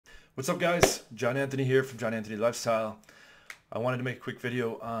What's up guys? John Anthony here from John Anthony Lifestyle. I wanted to make a quick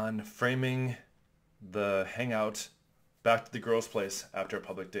video on framing the hangout back to the girl's place after a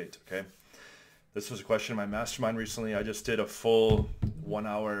public date, okay? This was a question in my mastermind recently. I just did a full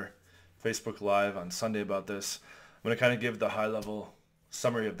 1-hour Facebook Live on Sunday about this. I'm going to kind of give the high-level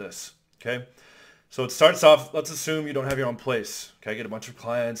summary of this, okay? So it starts off, let's assume you don't have your own place, okay? Get a bunch of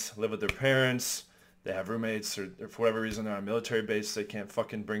clients, live with their parents, they have roommates, or for whatever reason they're on a military base, they can't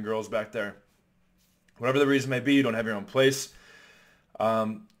fucking bring girls back there. Whatever the reason may be, you don't have your own place.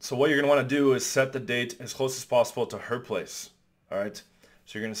 So what you're going to want to do is set the date as close as possible to her place, all right?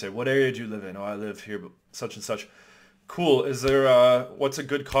 So you're going to say, what area do you live in? Oh, I live here, such and such. Cool. Is there, what's a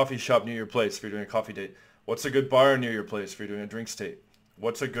good coffee shop near your place if you're doing a coffee date? What's a good bar near your place if you're doing a drinks date?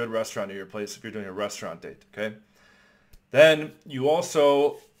 What's a good restaurant near your place if you're doing a restaurant date, okay? Then you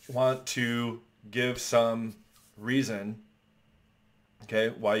also want to give some reason,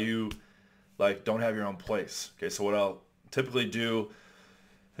 okay, why you don't have your own place. Okay, so what I'll typically do,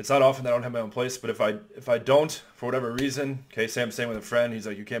 it's not often that I don't have my own place, but if I don't, for whatever reason, okay, say I'm staying with a friend, he's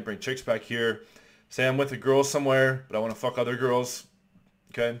like, you can't bring chicks back here. Say I'm with a girl somewhere, but I want to fuck other girls,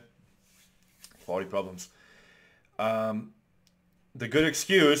 okay, quality problems. The good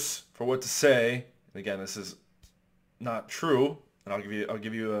excuse for what to say, and again, this is not true, and I'll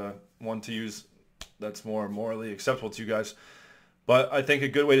give you one to use that's more morally acceptable to you guys. But I think a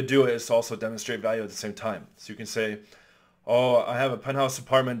good way to do it is to also demonstrate value at the same time. So you can say, oh, I have a penthouse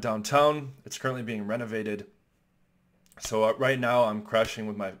apartment downtown. It's currently being renovated. So right now I'm crashing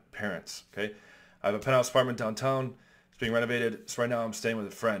with my parents, okay? I have a penthouse apartment downtown. It's being renovated. So right now I'm staying with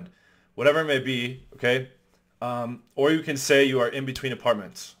a friend. Whatever it may be, okay? Or you can say you are in between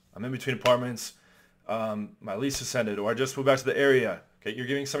apartments. I'm in between apartments. My lease has ended, or I just moved back to the area. Okay, you're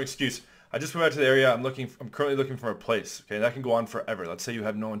giving some excuse. I just moved back to the area. I'm currently looking for a place. Okay, that can go on forever. Let's say you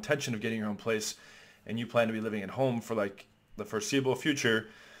have no intention of getting your own place, and you plan to be living at home for like the foreseeable future.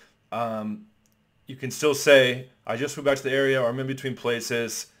 You can still say, I just moved back to the area, or I'm in between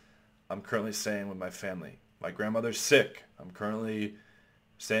places. I'm currently staying with my family. My grandmother's sick. I'm currently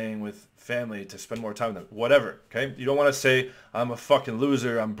staying with family to spend more time with them. Whatever. Okay, you don't want to say I'm a fucking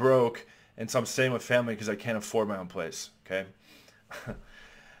loser. I'm broke. And so I'm staying with family because I can't afford my own place, okay?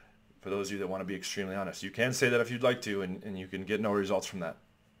 For those of you that want to be extremely honest. You can say that if you'd like to, and you can get no results from that.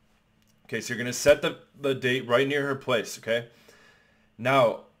 Okay, so you're going to set the date right near her place, okay?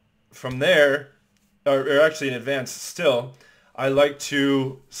 Now, from there, or actually in advance still, I like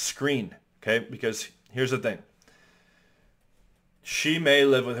to screen, okay? Because here's the thing. She may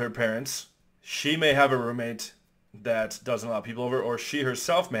live with her parents. She may have a roommate that doesn't allow people over, or she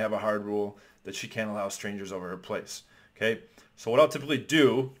herself may have a hard rule that she can't allow strangers over her place, okay? So what I'll typically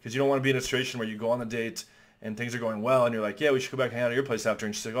do, because you don't want to be in a situation where you go on the date and things are going well and you're like, yeah, we should go back and hang out at your place after,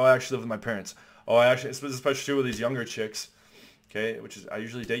 and she's like, oh, I actually live with my parents. Oh, it's especially true with these younger chicks, okay, which is, I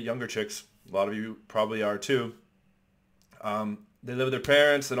usually date younger chicks. A lot of you probably are too. They live with their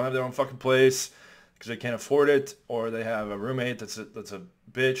parents, they don't have their own fucking place because they can't afford it, or they have a roommate that's a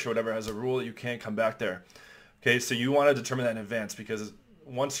bitch or whatever, has a rule that you can't come back there. Okay, so you want to determine that in advance, because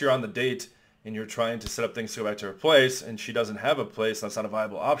once you're on the date and you're trying to set up things to go back to her place and she doesn't have a place, that's not a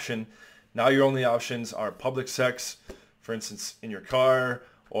viable option. Now your only options are public sex, for instance, in your car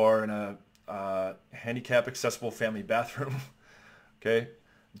or in a handicap accessible family bathroom, okay?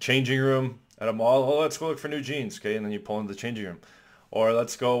 Changing room at a mall, oh, let's go look for new jeans, okay? And then you pull into the changing room. Or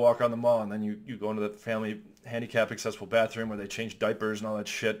let's go walk around the mall, and then you go into the family handicap accessible bathroom where they change diapers and all that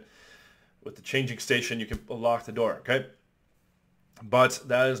shit. With the changing station, you can lock the door, okay? But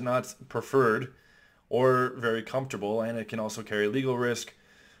that is not preferred or very comfortable, and it can also carry legal risk.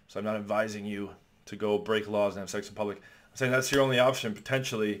 So I'm not advising you to go break laws and have sex in public. I'm saying that's your only option,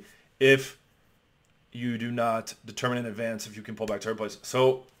 potentially, if you do not determine in advance if you can pull back to her place.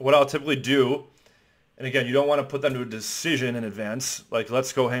 So what I'll typically do, and again, you don't want to put them to a decision in advance, like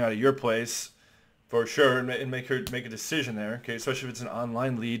let's go hang out at your place for sure and make a decision there, okay? Especially if it's an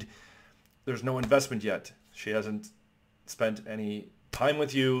online lead. There's no investment yet. She hasn't spent any time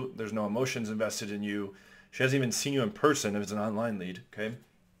with you. There's no emotions invested in you. She hasn't even seen you in person if it's an online lead, okay?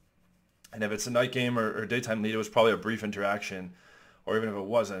 And if it's a night game or daytime lead, it was probably a brief interaction, or even if it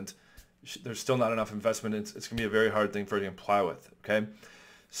wasn't, there's still not enough investment. It's going to be a very hard thing for her to comply with, okay?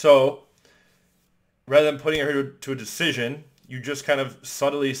 So rather than putting her to a decision, you just kind of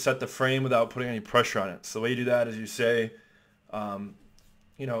subtly set the frame without putting any pressure on it. So the way you do that is you say,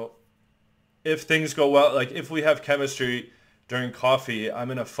 you know, if things go well, like if we have chemistry during coffee, I'm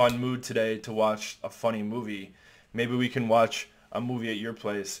in a fun mood today to watch a funny movie. Maybe we can watch a movie at your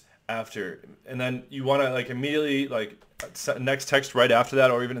place after. And then you want to like immediately like next text right after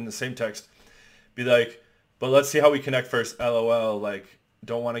that, or even in the same text, be like, but let's see how we connect first. LOL. Like,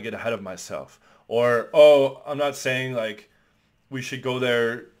 don't want to get ahead of myself. Or, oh, I'm not saying like we should go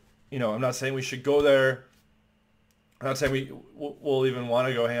there. I'm not saying we should go there. I'm not saying we'll even want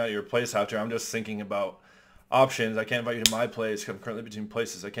to go hang out at your place after. I'm just thinking about options. I can't invite you to my place because I'm currently between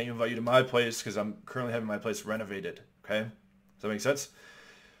places. I can't invite you to my place because I'm currently having my place renovated. Okay? Does that make sense?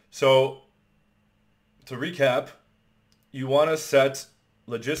 So to recap, you want to set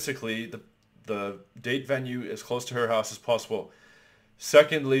logistically the date venue as close to her house as possible.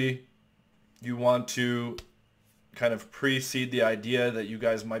 Secondly, you want to kind of precede the idea that you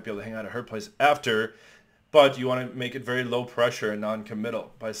guys might be able to hang out at her place after, but you want to make it very low pressure and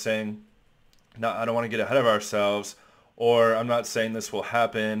non-committal by saying, no, I don't want to get ahead of ourselves, or I'm not saying this will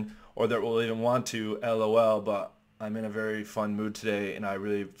happen, or that we'll even want to, LOL, but I'm in a very fun mood today, and I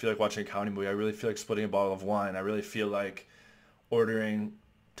really feel like watching a comedy movie. I really feel like splitting a bottle of wine. I really feel like ordering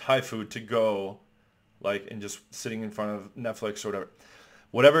Thai food to go, like, and just sitting in front of Netflix or whatever.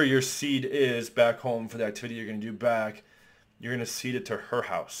 Whatever your seed is back home for the activity you're going to do back, you're going to seed it to her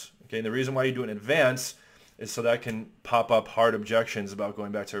house. Okay, and the reason why you do it in advance is so that can pop up hard objections about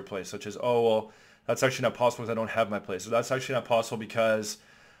going back to her place, such as, oh, well, that's actually not possible because I don't have my place. Or that's actually not possible because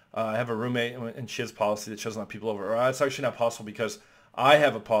I have a roommate and she has policy that she doesn't let people over. Or that's actually not possible because I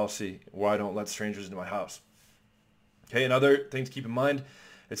have a policy where I don't let strangers into my house. Okay, and other things to keep in mind,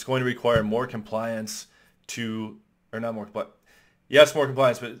 it's going to require more compliance yes, more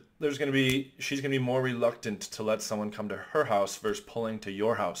compliance, but she's going to be more reluctant to let someone come to her house versus pulling to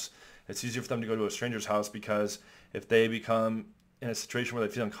your house. It's easier for them to go to a stranger's house because if they become in a situation where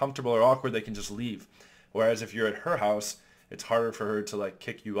they feel uncomfortable or awkward, they can just leave. Whereas if you're at her house, it's harder for her to like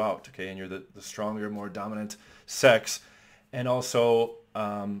kick you out, okay? And you're the stronger, more dominant sex. And also,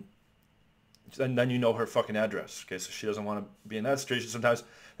 and then you know her fucking address, okay? So she doesn't want to be in that situation sometimes.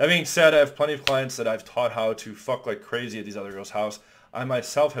 That being said, I have plenty of clients that I've taught how to fuck like crazy at these other girls' house. I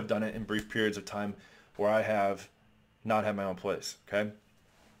myself have done it in brief periods of time where I have not had my own place, okay?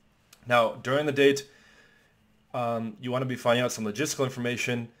 Now, during the date, you want to be finding out some logistical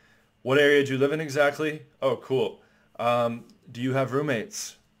information. What area do you live in exactly? Oh, cool. Do you have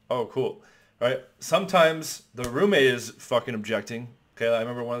roommates? Oh, cool. All right. Sometimes the roommate is fucking objecting. Okay. I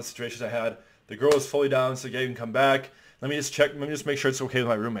remember one of the situations I had. The girl was fully down, so yeah, you can come back. Let me just check. Let me just make sure it's okay with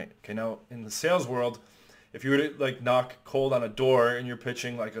my roommate. Okay. Now, in the sales world, if you were to like knock cold on a door and you're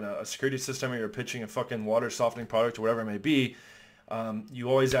pitching like a security system or you're pitching a fucking water softening product or whatever it may be, you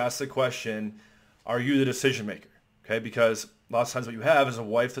always ask the question, are you the decision maker? Okay, because lots of times what you have is a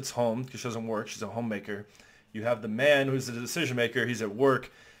wife that's home because she doesn't work. She's a homemaker. You have the man who's the decision maker. He's at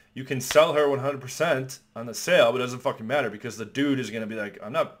work. You can sell her 100% on the sale, but it doesn't fucking matter because the dude is going to be like,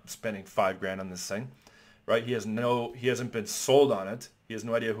 I'm not spending $5,000 on this thing, right? He hasn't been sold on it. He has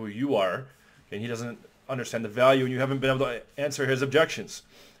no idea who you are, and he doesn't understand the value, and you haven't been able to answer his objections.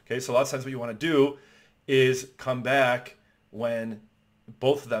 Okay, so a lot of times what you want to do is come back when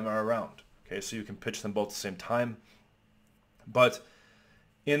both of them are around. Okay, so you can pitch them both at the same time. But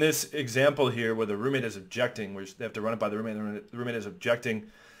in this example here where the roommate is objecting, where they have to run it by the roommate, the roommate is objecting,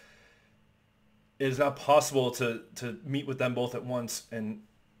 it is not possible to meet with them both at once and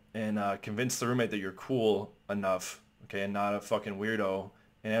convince the roommate that you're cool enough, okay, and not a fucking weirdo,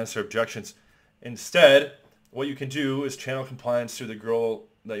 and answer objections. Instead, what you can do is channel compliance through the girl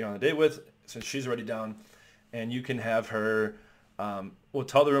that you're on a date with, since she's already down, and you can have her,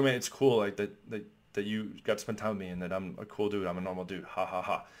 tell the roommate it's cool, like that you got to spend time with me and that I'm a cool dude, I'm a normal dude, ha ha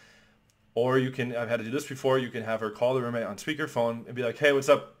ha. Or you can, I've had to do this before, you can have her call the roommate on speakerphone and be like, hey, what's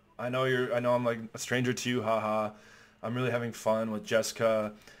up? I know I'm like a stranger to you, haha. I'm really having fun with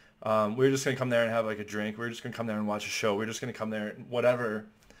Jessica. We're just gonna come there and have like a drink. We're just gonna come there and watch a show. We're just gonna come there, whatever.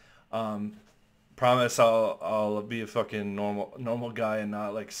 Promise I'll be a fucking normal guy and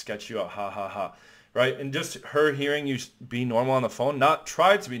not like sketch you out, ha ha ha. Right? And just her hearing you be normal on the phone, not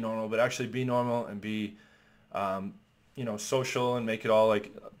try to be normal, but actually be normal and be, social and make it all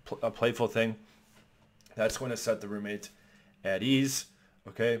like a playful thing. That's going to set the roommate at ease.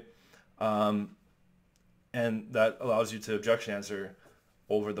 Okay. And that allows you to objection answer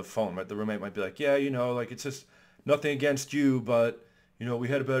over the phone, right? The roommate might be like, yeah, like it's just nothing against you, but we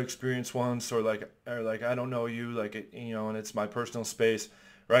had a bad experience once, or like, I don't know you, like, and it's my personal space,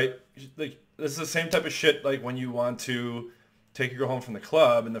 right? Like, this is the same type of shit, like when you want to take your girl home from the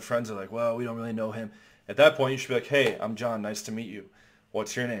club and the friends are like, well, we don't really know him. At that point, you should be like, hey, I'm John. Nice to meet you.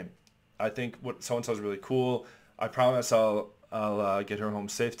 What's your name? I think what so-and-so is really cool. I promise I'll get her home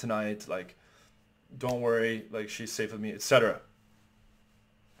safe tonight. Like, don't worry. Like, she's safe with me, etc.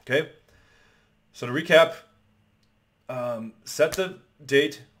 Okay? So to recap, set the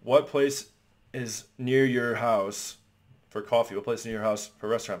date, what place is near your house for coffee, what place near your house for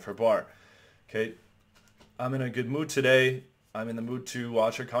restaurant, for bar. Okay? I'm in a good mood today. I'm in the mood to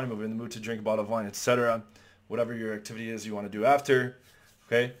watch a comedy movie, in the mood to drink a bottle of wine, etc. Whatever your activity is you want to do after.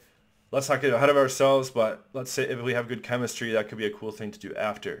 Okay? Let's not get ahead of ourselves, but let's say if we have good chemistry, that could be a cool thing to do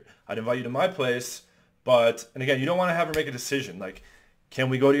after. I'd invite you to my place, and again, you don't want to have her make a decision. Like, can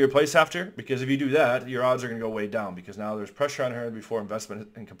we go to your place after? Because if you do that, your odds are going to go way down because now there's pressure on her before investment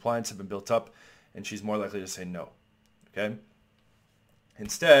and compliance have been built up, and she's more likely to say no. Okay?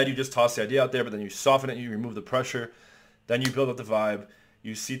 Instead, you just toss the idea out there, but then you soften it, you remove the pressure, then you build up the vibe,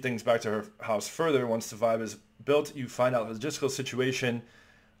 you see things back to her house further. Once the vibe is built, you find out the logistical situation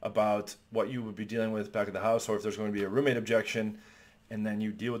about what you would be dealing with back at the house, or if there's going to be a roommate objection, and then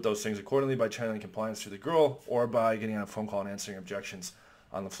you deal with those things accordingly by channeling compliance to the girl or by getting on a phone call and answering objections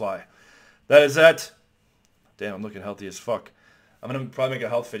on the fly. That is that. Damn, I'm looking healthy as fuck. I'm going to probably make a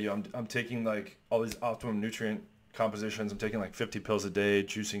health video. I'm taking like all these optimum nutrient compositions. I'm taking like 50 pills a day,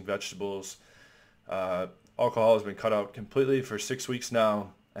 juicing vegetables. Alcohol has been cut out completely for 6 weeks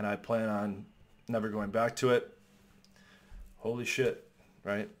now, and I plan on never going back to it. Holy shit.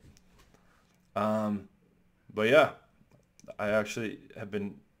 Right? But yeah, I actually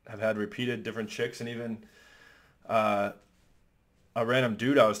have had repeated different chicks, and even a random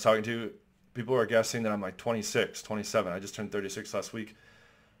dude I was talking to, people are guessing that I'm like 26, 27. I just turned 36 last week.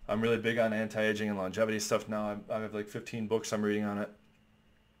 I'm really big on anti-aging and longevity stuff now. I have like 15 books I'm reading on it.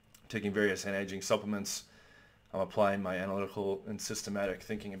 I'm taking various anti-aging supplements. I'm applying my analytical and systematic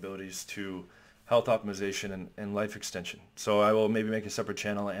thinking abilities to health optimization and life extension. So I will maybe make a separate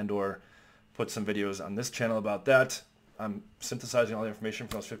channel and or put some videos on this channel about that. I'm synthesizing all the information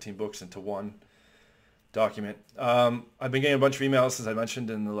from those 15 books into one document. I've been getting a bunch of emails, as I mentioned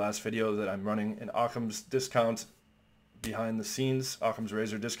in the last video, that I'm running an Occam's discount behind the scenes, Occam's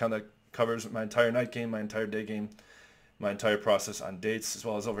razor discount that covers my entire night game, my entire day game, my entire process on dates, as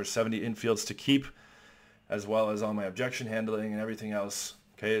well as over 70 infields to keep, as well as all my objection handling and everything else.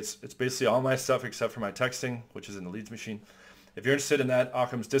 Okay, it's basically all my stuff except for my texting, which is in the leads machine. If you're interested in that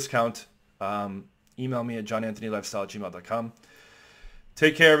Occam's discount, email me at johnanthonylifestyle@gmail.com.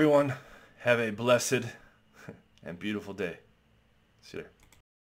 Take care, everyone. Have a blessed and beautiful day. See you there.